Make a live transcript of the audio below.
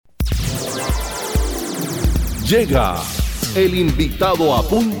Llega el invitado a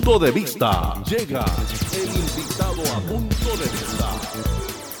punto de vista. Llega el invitado a punto de vista.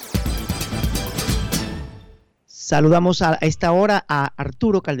 Saludamos a esta hora a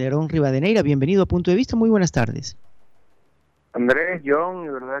Arturo Calderón Rivadeneira. Bienvenido a Punto de Vista. Muy buenas tardes. Andrés, John,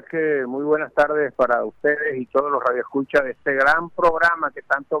 de verdad que muy buenas tardes para ustedes y todos los radioescuchas de este gran programa que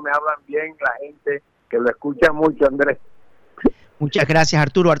tanto me hablan bien la gente que lo escucha mucho, Andrés. Muchas gracias,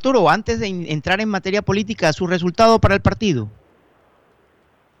 Arturo. Arturo, antes de entrar en materia política, ¿su resultado para el partido?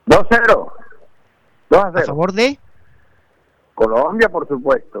 2-0. 2-0. ¿A favor de? Colombia, por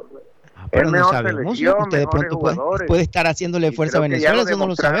supuesto. Pero no sabemos. Usted de pronto puede estar haciéndole fuerza a Venezuela, eso no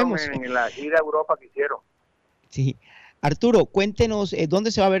lo sabemos. En la gira a Europa que hicieron. Sí. Arturo, cuéntenos,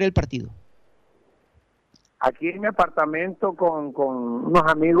 ¿dónde se va a ver el partido? Aquí en mi apartamento con unos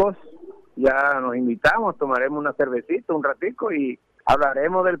amigos, ya nos invitamos, tomaremos una cervecita un ratico y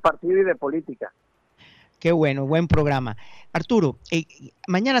hablaremos del partido y de política. Qué bueno, buen programa. Arturo,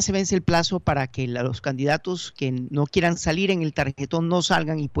 mañana se vence el plazo para que los candidatos que no quieran salir en el tarjetón no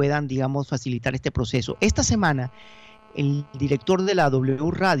salgan y puedan, digamos, facilitar este proceso. Esta semana, el director de la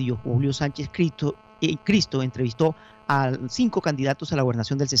W Radio, Julio Sánchez Cristo, entrevistó a 5 candidatos a la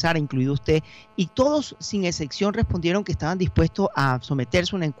gobernación del Cesar, incluido usted, y todos sin excepción respondieron que estaban dispuestos a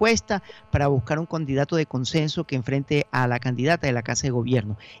someterse a una encuesta para buscar un candidato de consenso que enfrente a la candidata de la casa de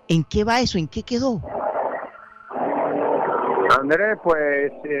gobierno. ¿En qué va eso? ¿En qué quedó? Andrés,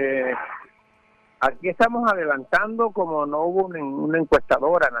 pues aquí estamos adelantando, como no hubo una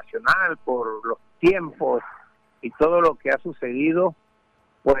encuestadora nacional por los tiempos y todo lo que ha sucedido,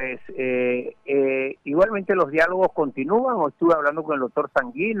 pues igualmente los diálogos continúan. Hoy estuve hablando con el doctor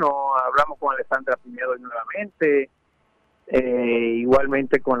Sanguino, hablamos con Alessandra Pinedo nuevamente,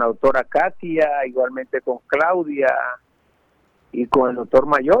 igualmente con la doctora Katia, igualmente con Claudia y con el doctor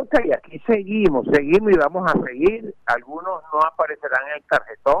Mallorca, y aquí seguimos y vamos a seguir. Algunos no aparecerán en el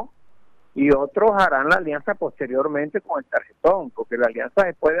tarjetón y otros harán la alianza posteriormente con el tarjetón, porque la alianza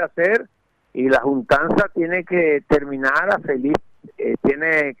se puede hacer y la juntanza tiene que terminar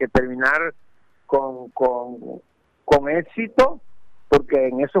tiene que terminar con éxito, porque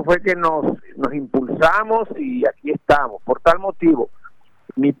en eso fue que nos impulsamos y aquí estamos. Por tal motivo,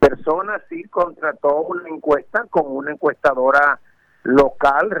 mi persona sí contrató una encuesta con una encuestadora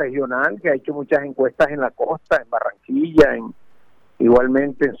local, regional, que ha hecho muchas encuestas en la costa, en Barranquilla,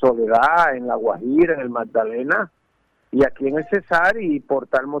 igualmente en Soledad, en La Guajira, en el Magdalena, y aquí en el Cesar, y por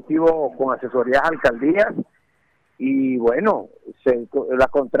tal motivo con asesorías alcaldías. Y bueno, la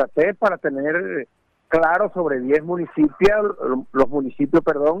contraté para tener claro sobre 10 municipios, los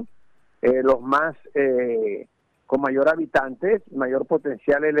más con mayor habitantes, mayor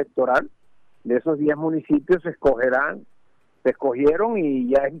potencial electoral. De esos 10 municipios se escogieron y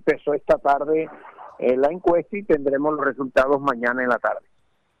ya empezó esta tarde la encuesta y tendremos los resultados mañana en la tarde.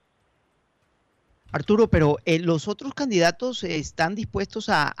 Arturo, pero ¿los otros candidatos están dispuestos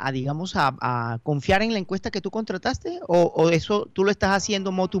a confiar en la encuesta que tú contrataste o eso tú lo estás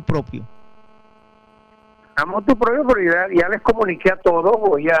haciendo motu propio? A motu propio, pero ya les comuniqué a todos,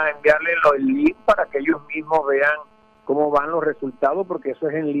 voy a enviarles el link para que ellos mismos vean cómo van los resultados, porque eso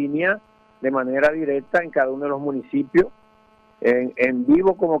es en línea, de manera directa en cada uno de los municipios, en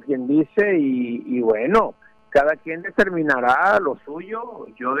vivo, como quien dice, y bueno, cada quien determinará lo suyo,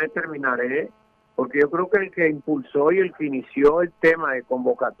 yo determinaré, porque yo creo que el que impulsó y el que inició el tema de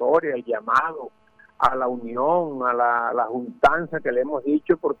convocatoria, el llamado a la unión, a la juntanza que le hemos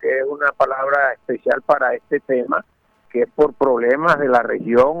dicho, porque es una palabra especial para este tema, que es por problemas de la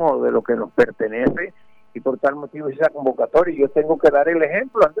región o de lo que nos pertenece, y por tal motivo esa convocatoria. Y yo tengo que dar el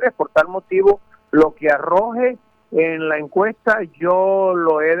ejemplo, Andrés, por tal motivo lo que arroje en la encuesta yo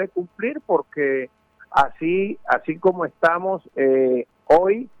lo he de cumplir, porque así como estamos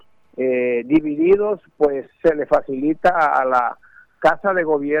hoy, divididos, pues se le facilita a la casa de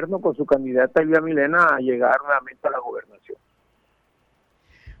gobierno con su candidata Elvia Milena a llegar nuevamente a la gobernación.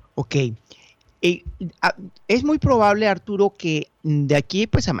 Ok. Es muy probable, Arturo, que de aquí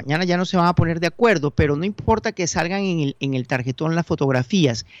pues a mañana ya no se van a poner de acuerdo, pero no importa que salgan en el tarjetón las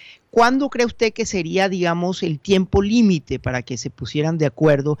fotografías. ¿Cuándo cree usted que sería, digamos, el tiempo límite para que se pusieran de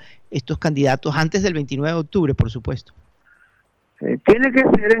acuerdo estos candidatos antes del 29 de octubre, por supuesto? Tiene que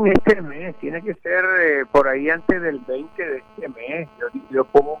ser en este mes, tiene que ser por ahí antes del 20 de este mes. Yo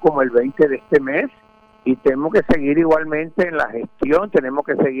pongo como el 20 de este mes y tenemos que seguir igualmente en la gestión, tenemos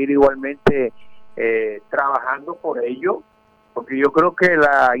que seguir igualmente trabajando por ello, porque yo creo que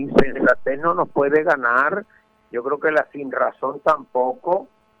la insensatez no nos puede ganar, yo creo que la sinrazón tampoco,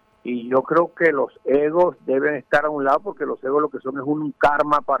 y yo creo que los egos deben estar a un lado, porque los egos lo que son es un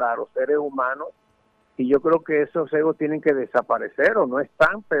karma para los seres humanos, y yo creo que esos egos tienen que desaparecer o no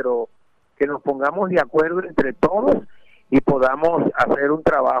están, pero que nos pongamos de acuerdo entre todos y podamos hacer un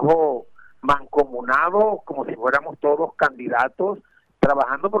trabajo mancomunado como si fuéramos todos candidatos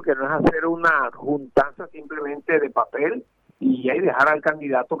trabajando, porque no es hacer una juntanza simplemente de papel y dejar al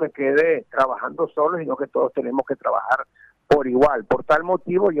candidato que quede trabajando solo, sino que todos tenemos que trabajar por igual. Por tal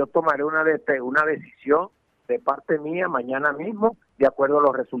motivo yo tomaré una decisión de parte mía mañana mismo, de acuerdo a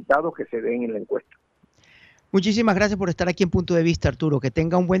los resultados que se den en la encuesta. Muchísimas gracias por estar aquí en Punto de Vista, Arturo. Que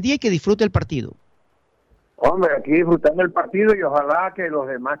tenga un buen día y que disfrute el partido. Hombre, aquí disfrutando el partido y ojalá que los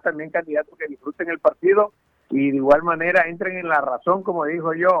demás también candidatos que disfruten el partido y de igual manera entren en la razón, como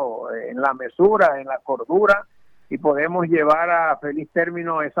dijo yo, en la mesura, en la cordura, y podemos llevar a feliz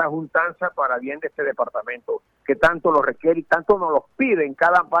término esa juntanza para bien de este departamento, que tanto lo requiere y tanto nos lo pide en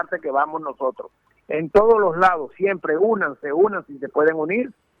cada parte que vamos nosotros. En todos los lados, siempre únanse si se pueden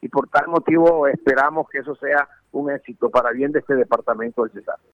unir, y por tal motivo esperamos que eso sea un éxito para bien de este departamento del Cesar.